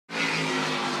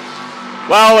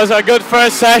Well, it was a good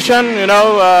first session, you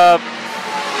know.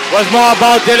 Was more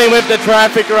about dealing with the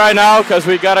traffic right now because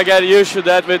we gotta get used to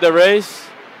that with the race.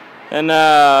 And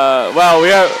well,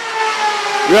 we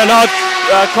are not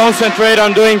concentrate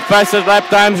on doing fastest lap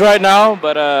times right now,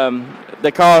 but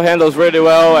the car handles really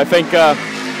well. I think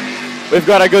we've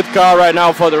got a good car right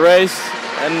now for the race,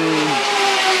 and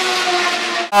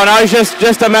now it's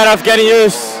just a matter of getting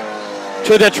used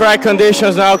to the track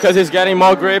conditions now, because it's getting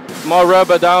more grip, more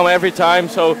rubber down every time,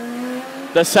 so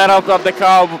the setup of the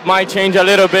car might change a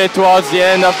little bit towards the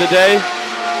end of the day,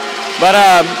 but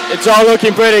it's all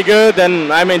looking pretty good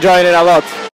and I'm enjoying it a lot.